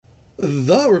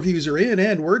The reviews are in,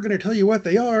 and we're going to tell you what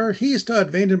they are. He's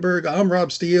Todd Vandenberg, I'm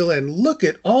Rob Steele, and look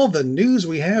at all the news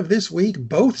we have this week.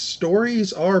 Both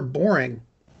stories are boring.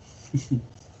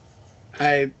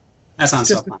 I That It's sounds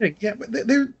so just the fun. thing. Yeah, but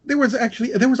there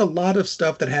was a lot of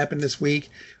stuff that happened this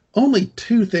week. Only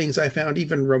two things I found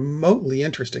even remotely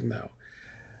interesting, though.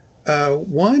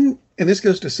 One, and this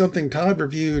goes to something Todd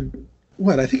reviewed.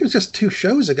 What I think it was just 2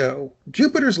 shows ago.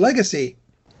 Jupiter's Legacy.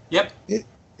 Yep,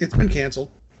 It's been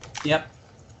canceled yep.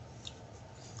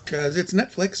 because it's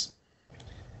Netflix,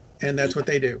 and that's what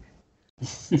they do.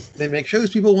 They make shows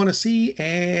people want to see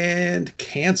and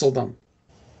cancel them.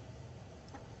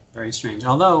 Very strange.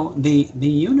 Although the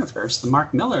universe, the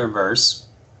Mark Miller verse,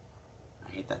 I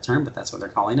hate that term, but that's what they're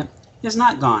calling it, is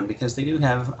not gone because they do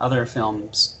have other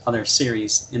films, other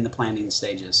series in the planning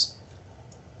stages,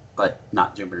 but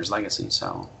not Jupiter's Legacy.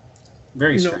 So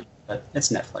very No. strange. But it's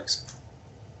Netflix.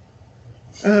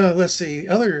 Let's see.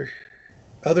 Other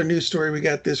news story we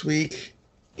got this week.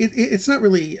 It's not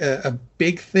really a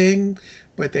big thing,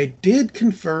 but they did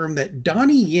confirm that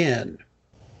Donnie Yen,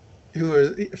 who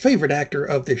is a favorite actor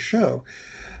of this show,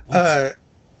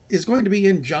 is going to be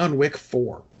in John Wick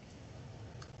 4.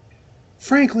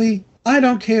 Frankly, I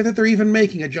don't care that they're even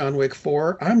making a John Wick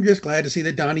 4. I'm just glad to see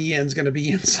that Donnie Yen's going to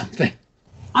be in something.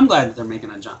 I'm glad that they're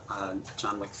making a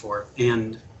John Wick 4,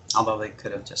 and although they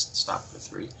could have just stopped with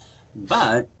 3.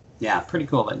 But, yeah, pretty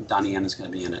cool that Donnie Yen is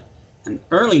going to be in it. And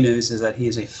early news is that he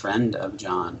is a friend of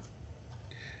John.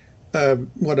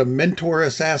 What, a mentor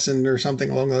assassin or something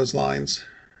along those lines.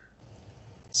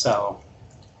 So,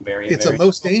 It's very a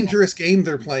most cool. dangerous game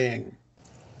they're playing.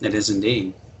 It is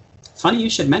indeed. Funny you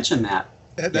should mention that.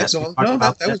 That's Yes, we all. talked No,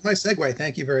 about that was my segue.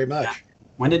 Thank you very much. Yeah.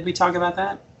 When did we talk about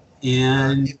that?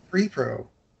 In In pre-pro,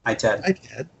 I did. I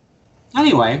did.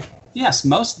 Anyway, yes,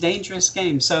 most dangerous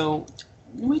game. So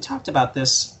we talked about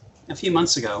this a few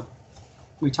months ago.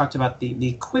 We talked about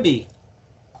the Quibi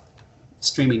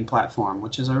streaming platform,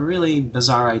 which is a really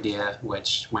bizarre idea,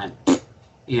 which went,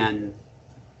 and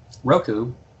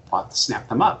Roku snapped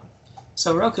them up.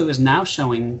 So Roku is now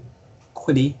showing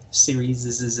Quibi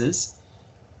series,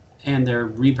 and they're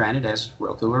rebranded as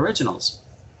Roku Originals.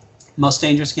 Most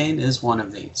Dangerous Game is one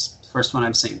of these. First one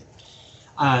I've seen.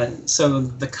 So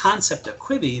the concept of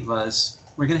Quibi was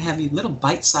we're going to have these little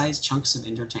bite-sized chunks of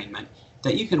entertainment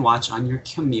that you can watch on your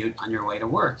commute on your way to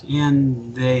work.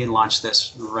 And they launched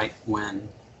this right when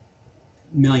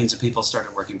millions of people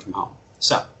started working from home.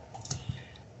 So,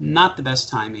 not the best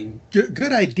timing.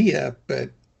 Good idea, but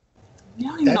I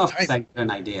don't even know if it's that good an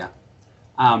idea.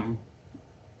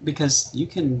 Because you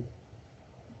can,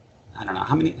 I don't know,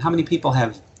 how many people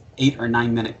have 8 or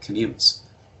 9 minute commutes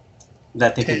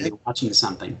that they can be watching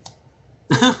something?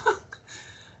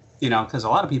 Because a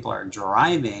lot of people are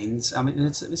driving. I mean,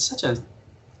 it's such a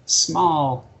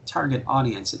small target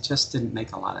audience. It just didn't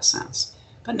make a lot of sense.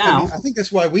 But now, I think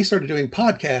that's why we started doing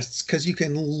podcasts, because you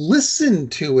can listen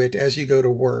to it as you go to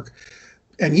work,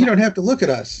 and you don't have to look at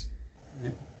us.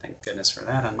 Thank goodness for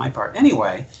that on my part.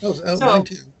 Anyway, mine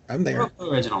too. I'm there.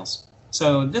 Roku Originals.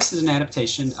 So this is an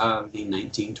adaptation of the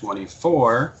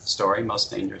 1924 story, Most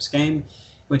Dangerous Game,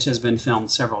 which has been filmed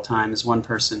several times. One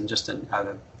person, just out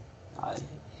of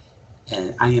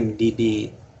an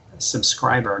IMDb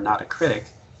subscriber, not a critic,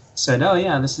 said, oh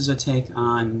yeah, this is a take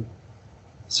on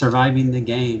Surviving the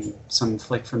Game, some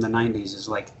flick from the 90s. Is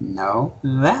like, no,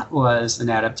 that was an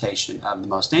adaptation of the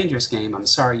Most Dangerous Game. I'm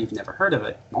sorry you've never heard of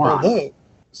it, moron. Although,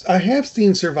 I have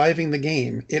seen Surviving the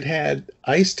Game. It had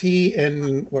Ice-T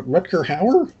and, Rutger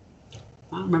Hauer? I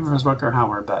don't remember if it was Rutger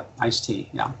Hauer, but Ice-T,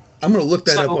 yeah. I'm going to look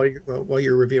that up while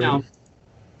you're reviewing.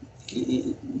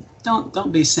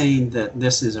 Don't be saying that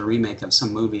this is a remake of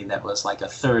some movie that was like a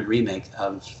third remake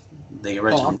of the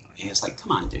original movie. It's like,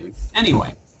 come on, dude.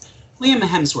 Anyway, Liam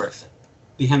Hemsworth,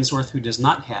 the Hemsworth who does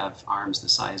not have arms the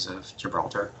size of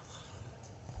Gibraltar,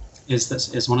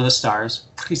 is one of the stars.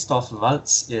 Christoph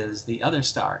Waltz is the other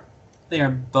star. They are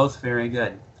both very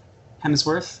good.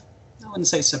 Hemsworth, I wouldn't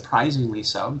say surprisingly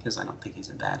so, because I don't think he's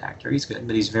a bad actor. He's good,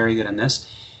 but he's very good in this.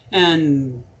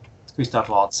 And Christoph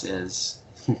Waltz is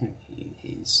he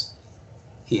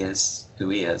is who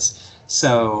he is.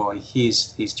 So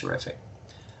he's terrific.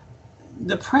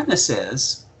 The premise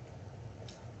is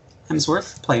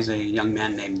Hemsworth plays a young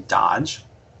man named Dodge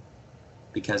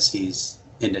because he's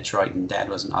in Detroit and Dad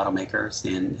was an automaker,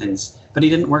 but he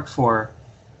didn't work for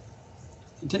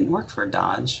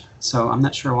Dodge, so I'm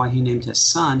not sure why he named his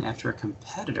son after a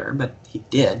competitor, but he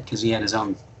did because he had his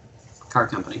own car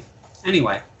company.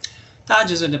 Anyway,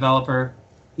 Dodge is a developer.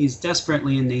 He's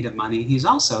desperately in need of money. He's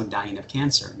also dying of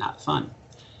cancer. Not fun.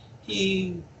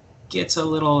 He gets a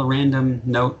little random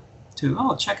note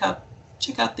to, check out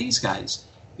check out these guys,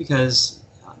 because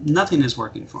nothing is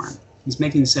working for him. He's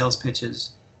making sales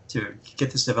pitches to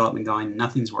get this development going.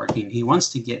 Nothing's working. He wants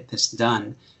to get this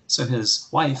done so his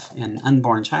wife and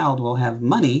unborn child will have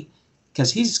money,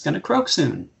 because he's going to croak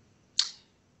soon.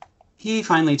 He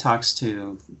finally talks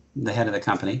to the head of the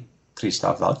company,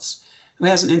 Christoph Waltz, who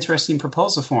has an interesting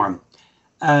proposal for him.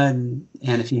 And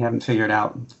if you haven't figured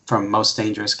out from Most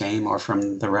Dangerous Game or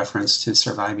from the reference to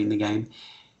surviving the game,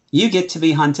 you get to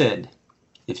be hunted.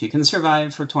 If you can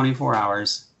survive for 24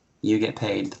 hours, you get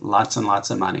paid lots and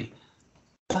lots of money.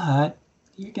 But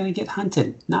you're going to get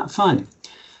hunted. Not fun.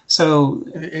 So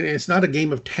it's not a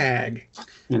game of tag.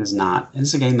 It is not.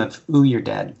 It's a game of, ooh, you're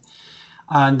dead.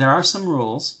 There are some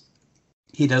rules.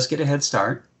 He does get a head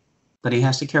start, but he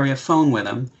has to carry a phone with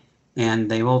him,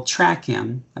 and they will track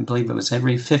him. I believe it was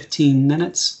every 15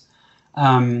 minutes.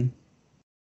 I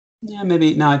think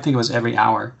it was every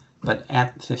hour, but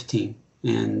at 15.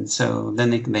 And so then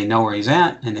they know where he's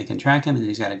at, and they can track him, and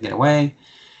he's got to get away.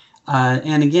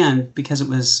 And again, because it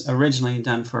was originally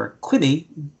done for Quibi,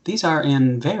 these are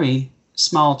in very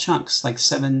small chunks, like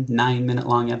 7-9 minute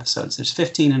long episodes. There's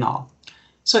 15 in all.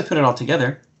 So I put it all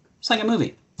together. It's like a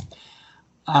movie.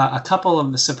 A couple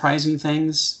of the surprising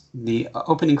things, the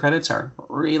opening credits are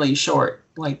really short,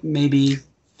 like maybe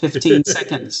 15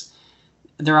 seconds.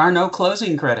 There are no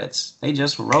closing credits. They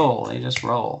just roll,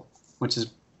 which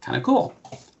is kind of cool.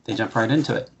 They jump right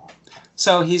into it.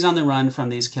 So he's on the run from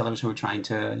these killers who are trying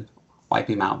to wipe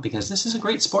him out, because this is a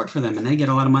great sport for them, and they get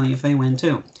a lot of money if they win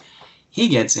too. He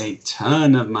gets a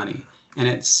ton of money, and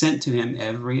it's sent to him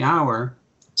every hour.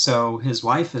 So his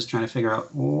wife is trying to figure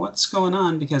out what's going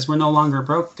on, because we're no longer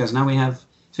broke, because now we have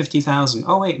 50,000.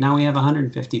 Oh, wait, now we have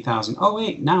 150,000. Oh,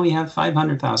 wait, now we have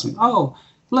 500,000. Oh,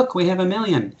 look, we have $1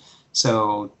 million.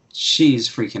 So she's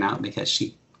freaking out because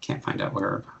she can't find out where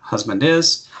her husband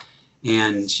is.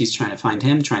 And she's trying to find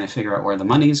him, trying to figure out where the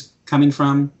money's coming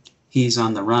from. He's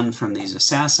on the run from these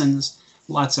assassins.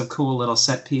 Lots of cool little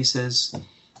set pieces.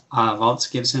 Waltz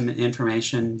gives him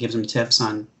information, gives him tips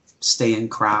on stay in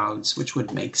crowds, which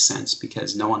would make sense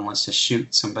because no one wants to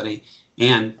shoot somebody,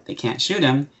 and they can't shoot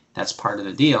him. That's part of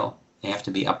the deal. They have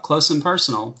to be up close and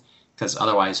personal, because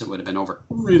otherwise it would have been over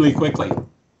really quickly.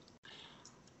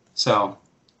 So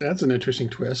that's an interesting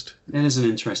twist. It is an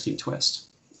interesting twist.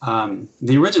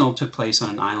 The original took place on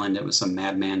an island. It was some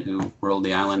madman who ruled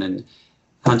the island, and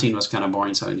hunting was kind of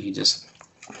boring, so he just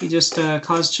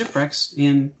caused shipwrecks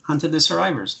and hunted the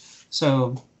survivors.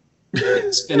 So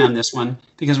spin on this one,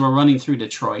 because we're running through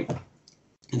Detroit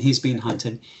and he's being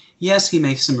hunted. Yes, he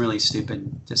makes some really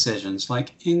stupid decisions,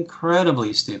 like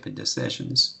incredibly stupid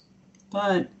decisions.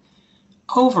 But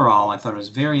overall, I thought it was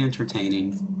very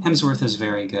entertaining. Hemsworth is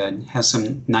very good, has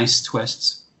some nice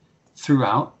twists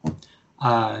throughout.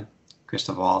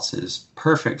 Christoph Waltz is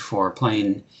perfect for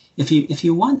playing. If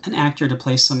you want an actor to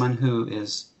play someone who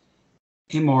is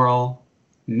immoral,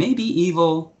 maybe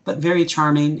evil, but very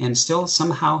charming, and still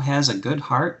somehow has a good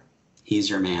heart, he's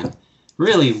your man.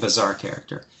 Really bizarre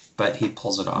character, but he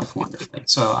pulls it off wonderfully.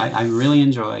 So I really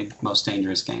enjoyed Most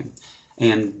Dangerous Game.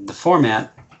 And the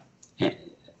format,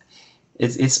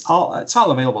 it's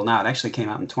all available now. It actually came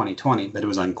out in 2020, but it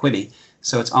was on Quibi.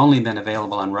 So it's only been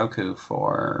available on Roku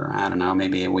for, I don't know,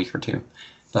 maybe a week or two.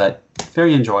 But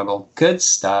very enjoyable. Good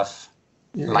stuff.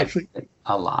 Yeah, liked it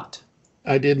a lot.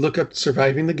 I did look up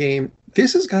Surviving the Game.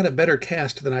 This has got a better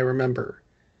cast than I remember.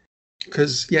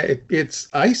 Because, yeah, it's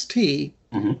Ice-T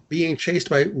being chased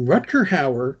by Rutger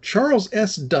Hauer, Charles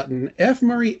S. Dutton, F.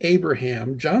 Murray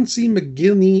Abraham, John C.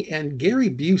 McGinley, and Gary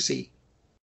Busey.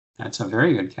 That's a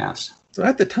very good cast. So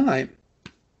at the time,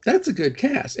 that's a good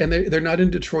cast. And they're not in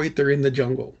Detroit, they're in the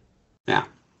jungle. Yeah.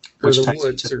 Or the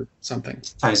woods or something.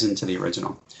 Ties into the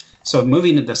original. So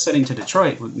moving the setting to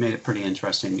Detroit made it pretty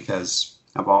interesting because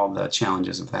of all the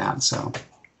challenges of that. So,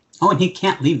 and he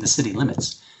can't leave the city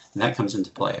limits. And that comes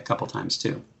into play a couple times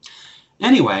too.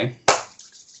 Anyway,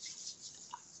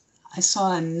 I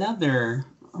saw another,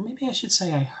 or maybe I should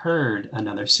say I heard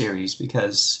another series,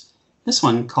 because this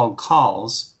one called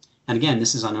Calls, and again,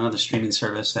 this is on another streaming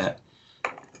service that,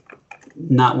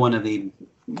 not one of the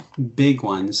big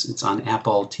ones. It's on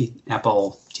Apple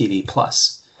TV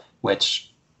Plus,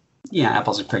 which, yeah,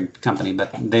 Apple's a big company,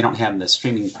 but they don't have the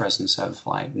streaming presence of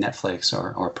like Netflix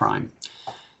or Prime.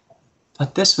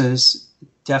 But this was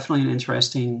definitely an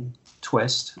interesting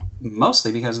twist,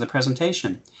 mostly because of the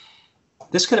presentation.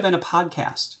 This could have been a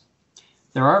podcast.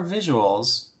 There are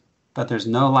visuals, but there's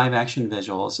no live action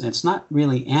visuals. And it's not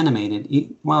really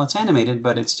animated. Well, it's animated,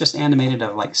 but it's just animated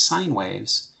of like sine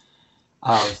waves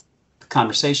of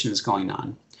conversations going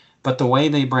on. But the way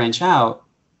they branch out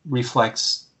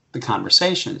reflects the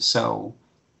conversation. So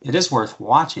it is worth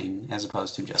watching as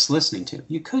opposed to just listening to.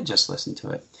 You could just listen to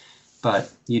it,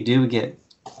 but you do get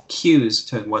cues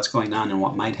to what's going on and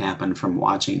what might happen from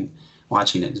watching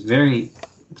it. It's very,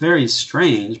 very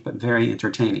strange, but very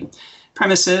entertaining.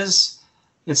 Premise is,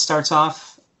 it starts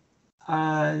off,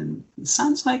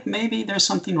 sounds like maybe there's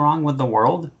something wrong with the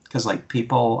world, because like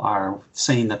people are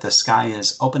saying that the sky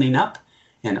is opening up,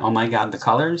 and oh my God, the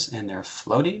colors, and they're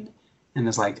floating, and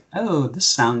it's like, oh, this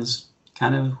sounds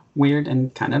kind of weird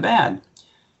and kind of bad.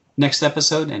 Next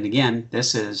episode, and again,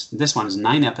 this one is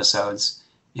 9 episodes,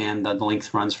 and the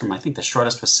length runs from, I think the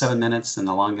shortest was 7 minutes, and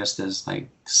the longest is like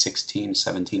 16,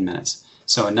 17 minutes.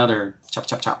 So another chop,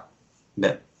 chop, chop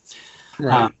bit.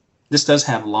 Right. This does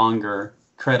have longer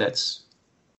credits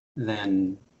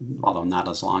than, although not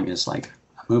as long as like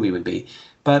a movie would be.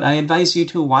 But I advise you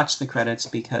to watch the credits,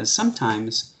 because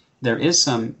sometimes there is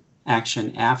some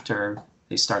action after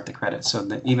they start the credits. So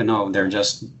that even though they're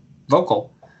just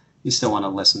vocal, you still want to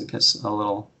listen, because a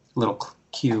little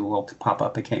cue will pop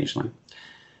up occasionally.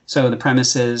 So the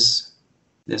premise is,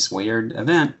 this weird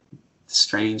event,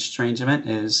 strange event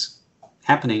is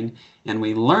happening, and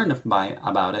we learn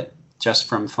about it just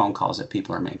from phone calls that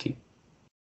people are making,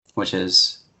 which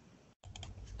is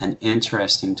an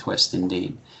interesting twist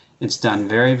indeed. It's done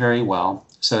very, very well.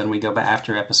 So then we go back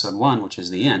after episode 1, which is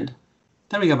the end.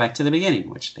 Then we go back to the beginning,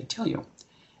 which they tell you.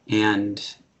 And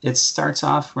it starts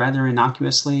off rather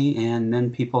innocuously, and then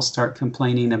people start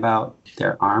complaining about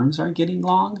their arms are getting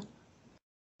long.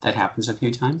 That happens a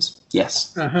few times.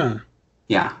 Yes. Uh-huh.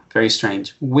 Yeah, very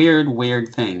strange.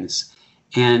 Weird things.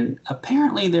 And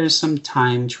apparently there's some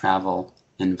time travel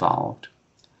involved.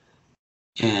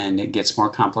 And it gets more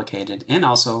complicated and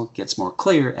also gets more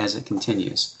clear as it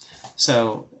continues.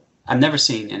 So I've never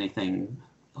seen anything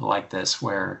like this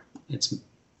where it's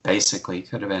basically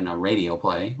could have been a radio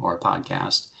play or a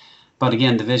podcast. But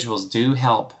again, the visuals do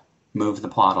help move the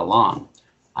plot along.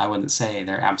 I wouldn't say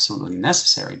they're absolutely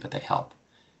necessary, but they help.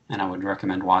 And I would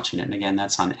recommend watching it. And again,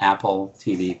 that's on Apple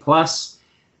TV Plus,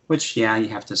 which, yeah, you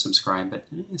have to subscribe, but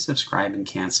subscribe and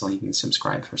cancel. You can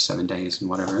subscribe for 7 days and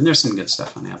whatever. And there's some good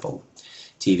stuff on Apple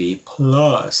TV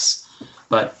Plus.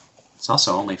 But it's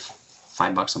also only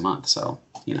 $5 a month, so,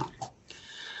 you know.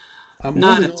 I'm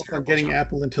not getting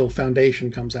Apple until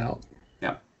Foundation comes out.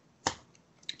 Yeah.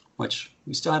 Which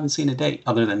we still haven't seen a date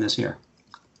other than this year.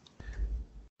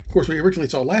 Of course, we originally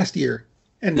saw last year.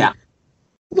 And yeah.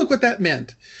 Look what that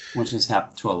meant. Which has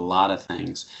happened to a lot of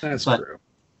things. That's true.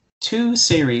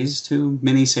 2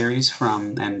 mini-series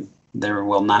from, and there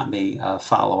will not be a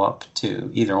follow-up to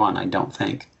either one, I don't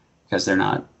think, because they're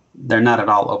not at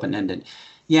all open-ended.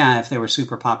 Yeah, if they were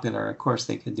super popular, of course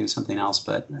they could do something else,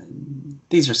 but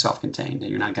these are self-contained, and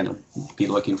you're not going to be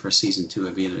looking for season 2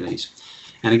 of either of these.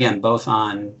 And again, both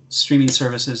on streaming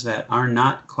services that are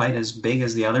not quite as big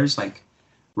as the others, like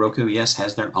Roku, yes,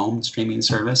 has their own streaming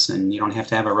service, and you don't have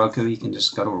to have a Roku. You can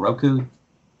just go to Roku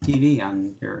TV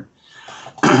on your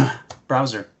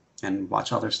browser and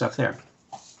watch all their stuff there.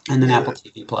 And then Apple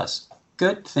TV Plus.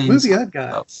 Good things. Movie I've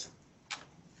got. Both.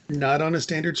 Not on a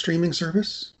standard streaming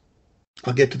service.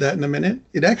 I'll get to that in a minute.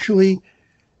 It actually,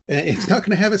 it's not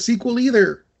going to have a sequel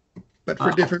either, but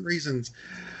for different reasons.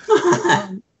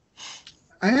 I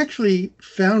actually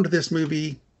found this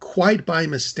movie quite by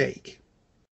mistake.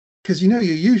 Because, you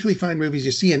usually find movies,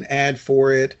 you see an ad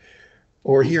for it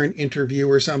or hear an interview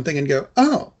or something and go,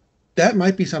 oh, that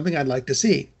might be something I'd like to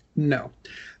see. No.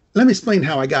 Let me explain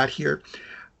how I got here.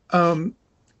 I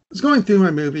was going through my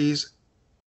movies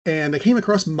and I came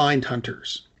across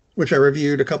Mindhunters, which I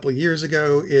reviewed a couple of years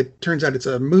ago. It turns out it's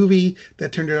a movie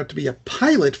that turned out to be a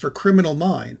pilot for Criminal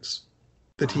Minds,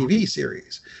 the TV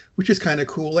series, which is kind of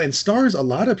cool and stars a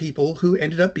lot of people who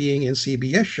ended up being in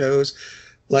CBS shows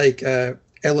like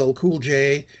LL Cool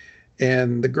J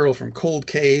and the girl from Cold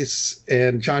Case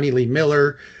and Johnny Lee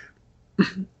Miller.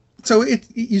 So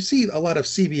you see a lot of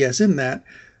CBS in that.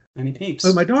 Many peeps.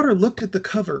 But my daughter looked at the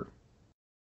cover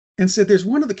and said, there's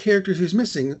one of the characters who's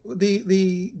missing,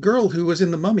 the girl who was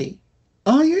in The Mummy.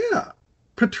 Oh, yeah,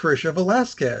 Patricia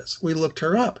Velasquez. We looked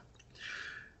her up.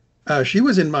 She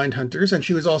was in Mindhunters, and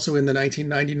she was also in the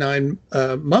 1999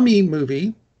 Mummy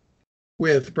movie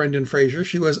with Brendan Fraser.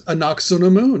 She was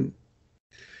Anck-su-namun.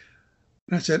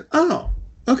 And I said, oh,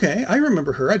 okay, I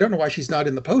remember her. I don't know why she's not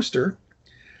in the poster.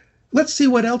 Let's see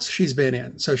what else she's been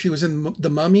in. So she was in The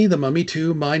Mummy, The Mummy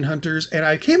 2, Mindhunters, and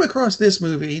I came across this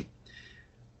movie,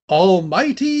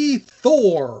 Almighty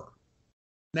Thor.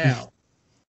 Now,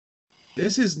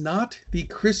 this is not the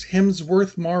Chris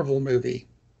Hemsworth Marvel movie.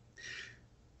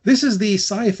 This is the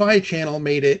Sci-Fi Channel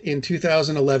made it in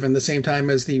 2011, the same time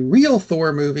as the real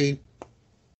Thor movie.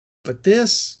 But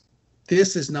this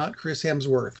This is not Chris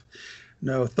Hemsworth.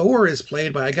 No, Thor is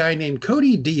played by a guy named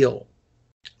Cody Deal.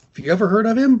 Have you ever heard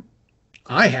of him?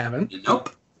 I haven't. Nope.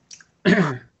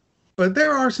 But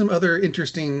there are some other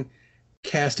interesting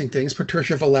casting things.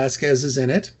 Patricia Velasquez is in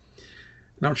it.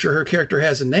 And I'm sure her character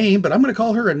has a name, but I'm going to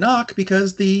call her Anak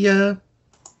because the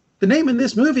name in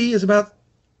this movie is about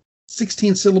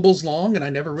 16 syllables long, and I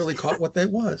never really caught what that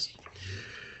was.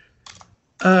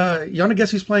 You want to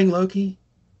guess who's playing Loki?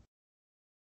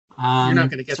 You're not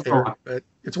going to get there, but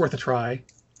it's worth a try.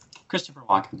 Christopher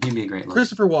Walken. He'd be a great Loki.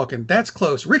 Christopher Walken. That's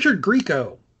close. Richard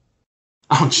Grieco.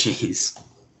 Oh, jeez.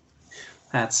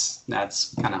 That's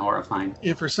kind of horrifying.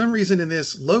 And for some reason in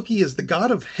this, Loki is the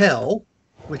god of hell,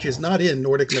 which is not in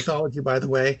Nordic mythology, by the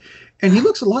way. And he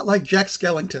looks a lot like Jack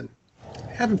Skellington.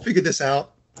 Haven't figured this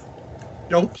out.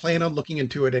 Don't plan on looking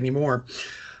into it anymore.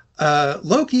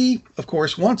 Loki, of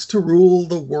course, wants to rule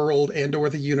the world and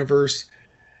or the universe.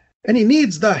 And he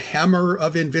needs the hammer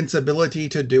of invincibility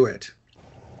to do it.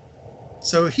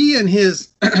 So he and his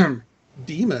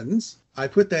demons, I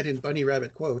put that in bunny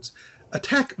rabbit quotes,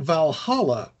 attack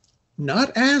Valhalla,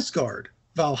 not Asgard.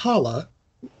 Valhalla,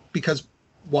 because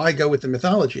why go with the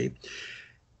mythology?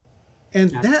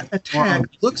 And that attack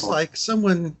looks like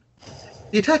someone...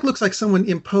 The attack looks like someone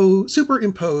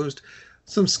superimposed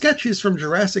some sketches from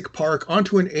Jurassic Park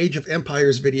onto an Age of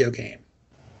Empires video game.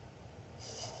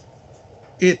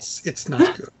 It's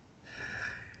not good.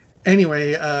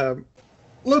 Anyway,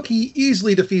 Loki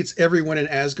easily defeats everyone in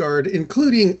Asgard,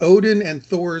 including Odin and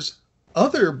Thor's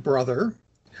other brother,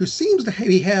 who seems to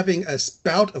be having a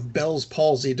bout of Bell's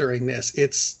palsy during this.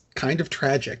 It's kind of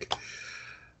tragic.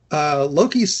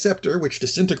 Loki's scepter, which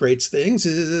disintegrates things,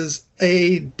 is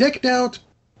a decked out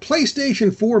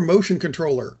PlayStation 4 motion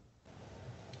controller.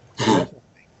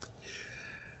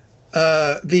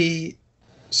 The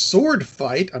sword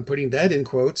fight, I'm putting that in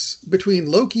quotes,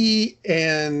 between Loki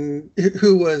and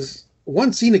who was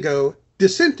one scene ago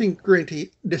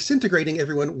disintegrating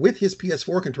everyone with his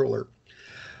PS4 controller.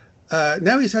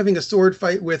 Now he's having a sword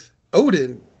fight with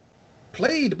Odin,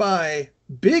 played by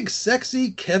big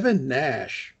sexy Kevin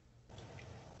Nash.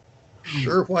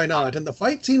 Sure, why not? And the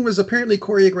fight scene was apparently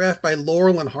choreographed by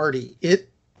Laurel and Hardy.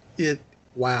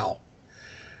 Wow.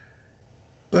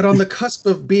 But on the cusp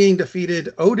of being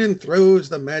defeated, Odin throws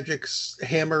the magic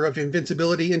hammer of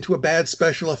invincibility into a bad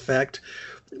special effect,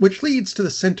 which leads to the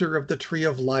center of the Tree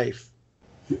of Life,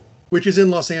 which is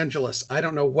in Los Angeles. I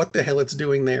don't know what the hell it's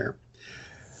doing there.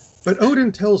 But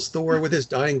Odin tells Thor with his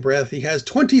dying breath he has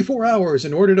 24 hours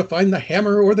in order to find the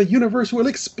hammer or the universe will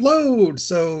explode.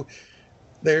 So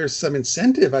there's some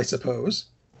incentive, I suppose.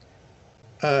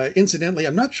 Incidentally,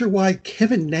 I'm not sure why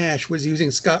Kevin Nash was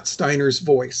using Scott Steiner's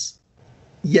voice.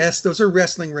 Yes, those are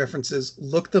wrestling references.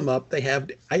 Look them up. They have...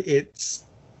 It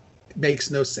makes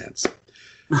no sense.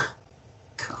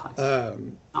 God. Now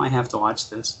I have to watch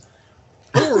this.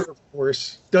 Thor, of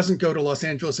course, doesn't go to Los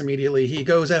Angeles immediately. He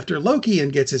goes after Loki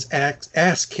and gets his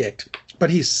ass kicked.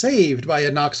 But he's saved by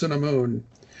Anck-su-namun.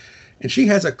 And she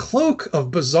has a cloak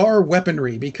of bizarre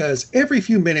weaponry because every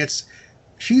few minutes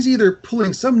she's either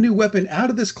pulling some new weapon out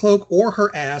of this cloak or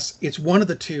her ass. It's one of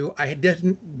the two. I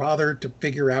didn't bother to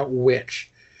figure out which.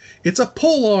 It's a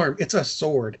pole arm. It's a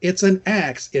sword. It's an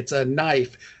axe. It's a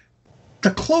knife.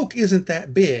 The cloak isn't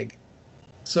that big.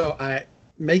 So I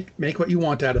make what you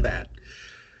want out of that.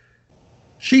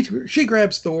 She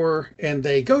grabs Thor and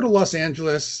they go to Los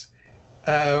Angeles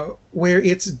where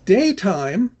it's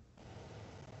daytime,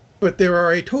 but there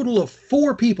are a total of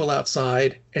 4 people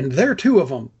outside and they're 2 of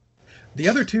them. The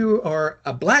other 2 are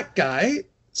a black guy,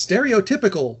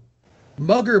 stereotypical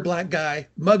mugger black guy,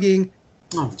 mugging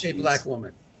a black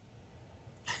woman.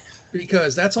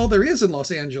 Because that's all there is in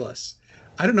Los Angeles.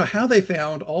 I don't know how they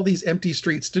found all these empty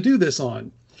streets to do this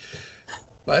on.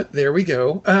 But there we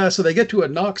go. So they get to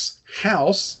Anock's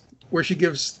house, where she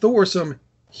gives Thor some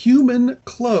human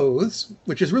clothes,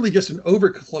 which is really just an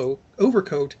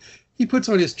overcoat. He puts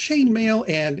on his chainmail,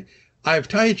 and I've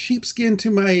tied sheepskin to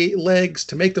my legs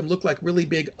to make them look like really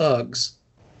big Uggs.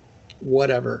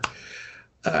 Whatever.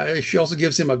 She also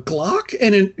gives him a Glock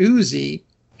and an Uzi,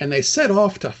 and they set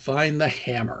off to find the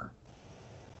hammer.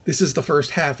 This is the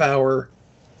first half hour.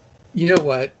 You know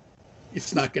what?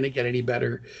 It's not going to get any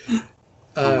better.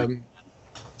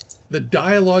 The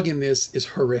dialogue in this is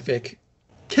horrific.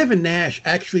 Kevin Nash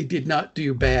actually did not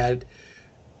do bad.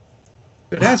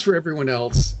 But as for everyone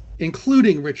else,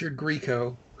 including Richard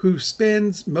Grieco, who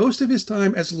spends most of his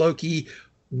time as Loki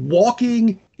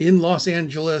walking in Los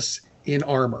Angeles in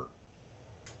armor.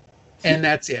 And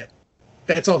that's it.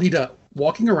 That's all he does.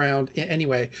 Walking around.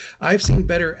 Anyway, I've seen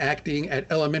better acting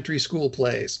at elementary school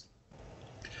plays.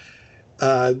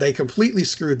 They completely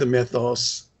screwed the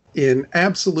mythos in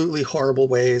absolutely horrible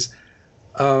ways.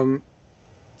 I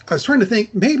was trying to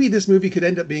think, maybe this movie could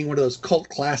end up being one of those cult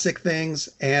classic things,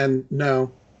 and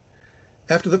no.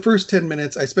 After the first 10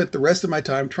 minutes, I spent the rest of my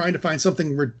time trying to find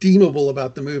something redeemable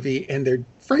about the movie, and there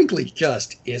frankly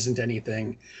just isn't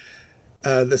anything.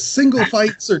 The single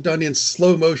fights are done in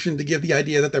slow motion to give the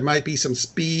idea that there might be some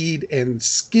speed and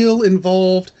skill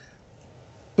involved,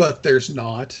 but there's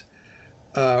not.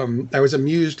 I was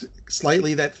amused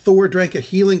slightly that Thor drank a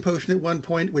healing potion at one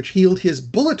point, which healed his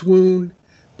bullet wound,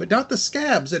 but not the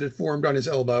scabs that had formed on his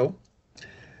elbow.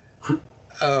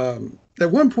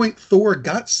 At one point, Thor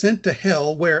got sent to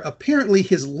hell, where apparently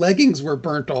his leggings were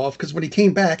burnt off because when he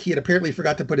came back, he had apparently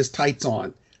forgot to put his tights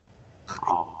on.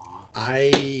 Aww.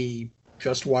 I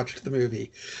just watched the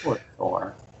movie. Poor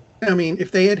Thor. I mean,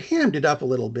 if they had hammed it up a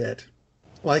little bit,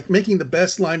 like making the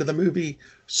best line of the movie,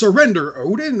 "Surrender,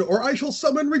 Odin, or I shall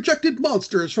summon rejected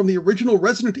monsters from the original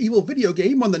Resident Evil video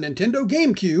game on the Nintendo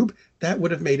GameCube," that would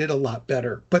have made it a lot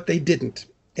better. But they didn't.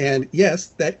 And yes,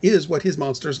 that is what his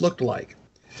monsters looked like.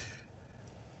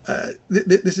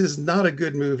 This is not a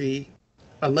good movie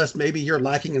unless maybe you're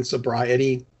lacking in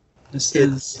sobriety.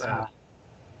 It's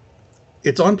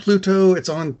on Pluto, it's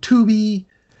on Tubi,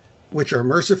 which are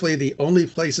mercifully the only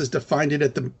places to find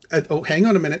it oh, hang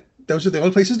on a minute. Those are the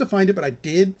only places to find it, but I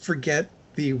did forget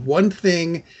the one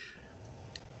thing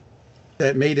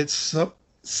that made it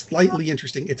slightly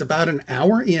interesting. It's about an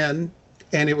hour in,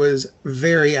 and it was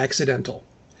very accidental.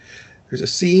 There's a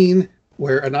scene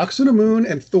where Anoxuna Moon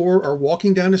and Thor are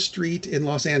walking down a street in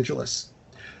Los Angeles.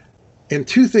 And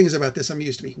two things about this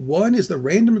amused me. One is the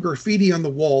random graffiti on the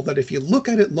wall that if you look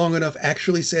at it long enough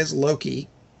actually says Loki.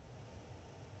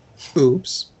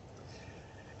 Oops.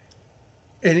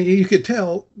 And you could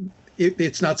tell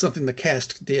it's not something the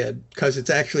cast did because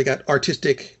it's actually got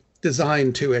artistic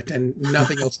design to it and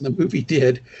nothing else in the movie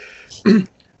did.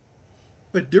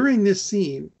 But during this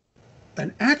scene,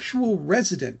 an actual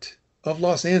resident of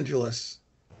Los Angeles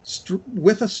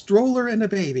with a stroller and a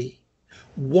baby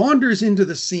wanders into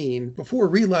the scene before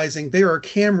realizing there are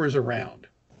cameras around.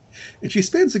 And she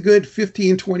spends a good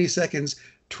 15, 20 seconds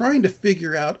trying to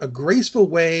figure out a graceful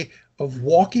way of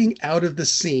walking out of the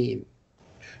scene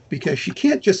because she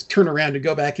can't just turn around and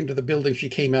go back into the building she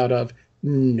came out of.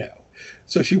 No.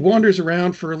 So she wanders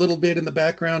around for a little bit in the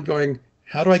background going,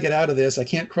 how do I get out of this? I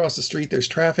can't cross the street. There's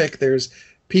traffic. There's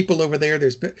people over there.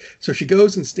 So she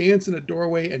goes and stands in a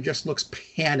doorway and just looks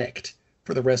panicked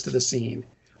for the rest of the scene.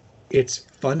 It's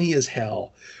funny as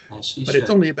hell, but it's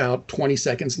only about 20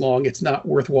 seconds long. It's not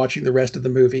worth watching the rest of the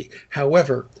movie.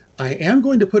 However, I am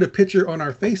going to put a picture on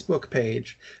our Facebook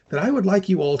page that I would like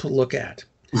you all to look at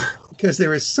because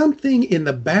there is something in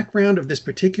the background of this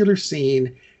particular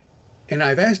scene, and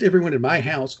I've asked everyone in my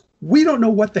house, we don't know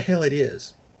what the hell it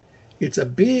is. It's a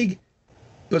big,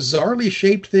 bizarrely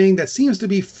shaped thing that seems to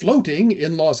be floating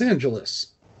in Los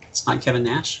Angeles. It's not Kevin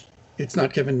Nash? It's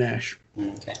not Kevin Nash.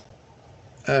 Okay.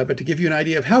 But to give you an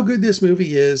idea of how good this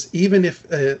movie is, even if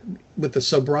with the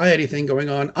sobriety thing going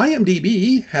on,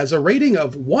 IMDb has a rating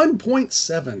of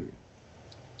 1.7.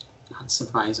 Not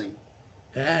surprising.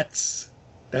 That's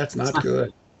not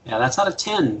good. Yeah, that's out of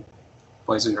 10,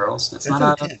 boys and girls. That's not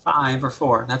out of 5 or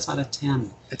 4. That's out of 10.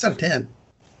 It's out of 10.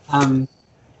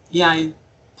 Yeah, I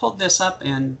pulled this up,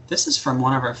 and this is from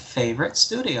one of our favorite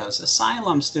studios,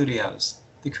 Asylum Studios,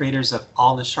 the creators of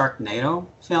all the Sharknado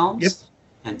films. Yep.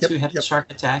 And Two-Headed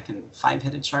Shark Attack and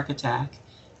Five-Headed Shark Attack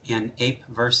and Ape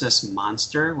versus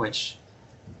Monster, which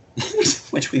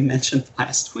we mentioned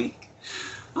last week.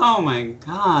 Oh my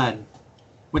God!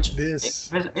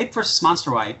 Ape versus Monster,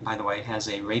 by the way, has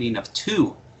a rating of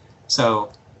 2,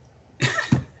 so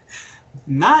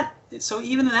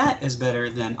even that is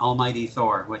better than Almighty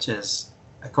Thor, which is,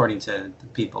 according to the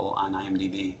people on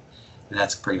IMDb,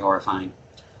 that's pretty horrifying.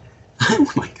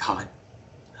 Oh my God.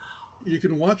 You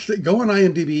can watch go on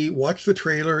IMDb, watch the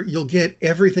trailer. You'll get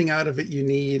everything out of it you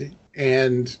need.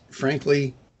 And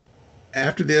frankly,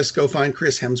 after this, go find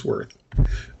Chris Hemsworth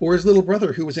or his little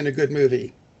brother, who was in a good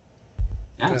movie.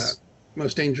 Yes.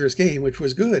 Most Dangerous Game, which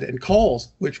was good, and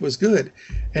Calls, which was good,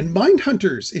 and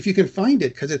Mindhunters, if you can find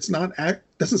it, because it's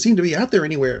doesn't seem to be out there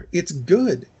anywhere. It's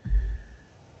good.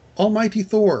 Almighty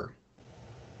Thor,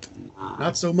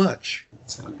 not so much.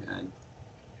 So good.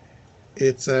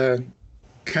 It's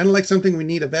kind of like something we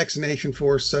need a vaccination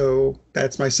for. So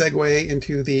that's my segue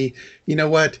into you know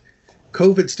what?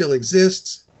 COVID still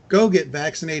exists. Go get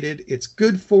vaccinated. It's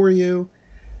good for you.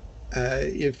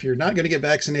 If you're not going to get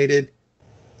vaccinated,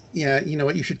 yeah, you know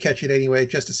what? You should catch it anyway,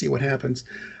 just to see what happens.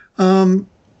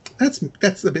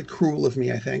 That's a bit cruel of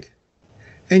me, I think.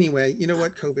 Anyway, you know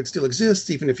what? COVID still exists.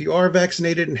 Even if you are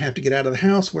vaccinated and have to get out of the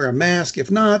house, wear a mask.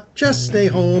 If not, just stay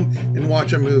home and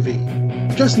watch a movie.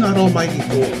 Just not Almighty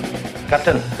Thor.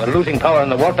 Captain, we're losing power in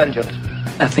the warp engines.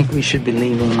 I think we should be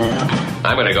leaving now.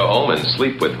 I'm going to go home and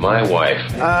sleep with my wife.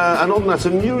 And on that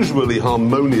unusually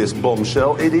harmonious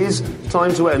bombshell, it is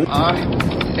time to end. I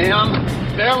am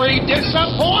very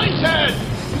disappointed!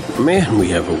 Man, we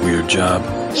have a weird job.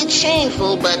 It's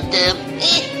shameful, but,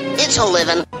 it's a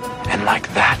living. And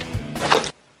like that,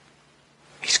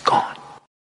 he's gone.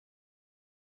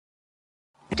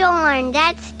 Darn,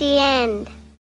 that's the end.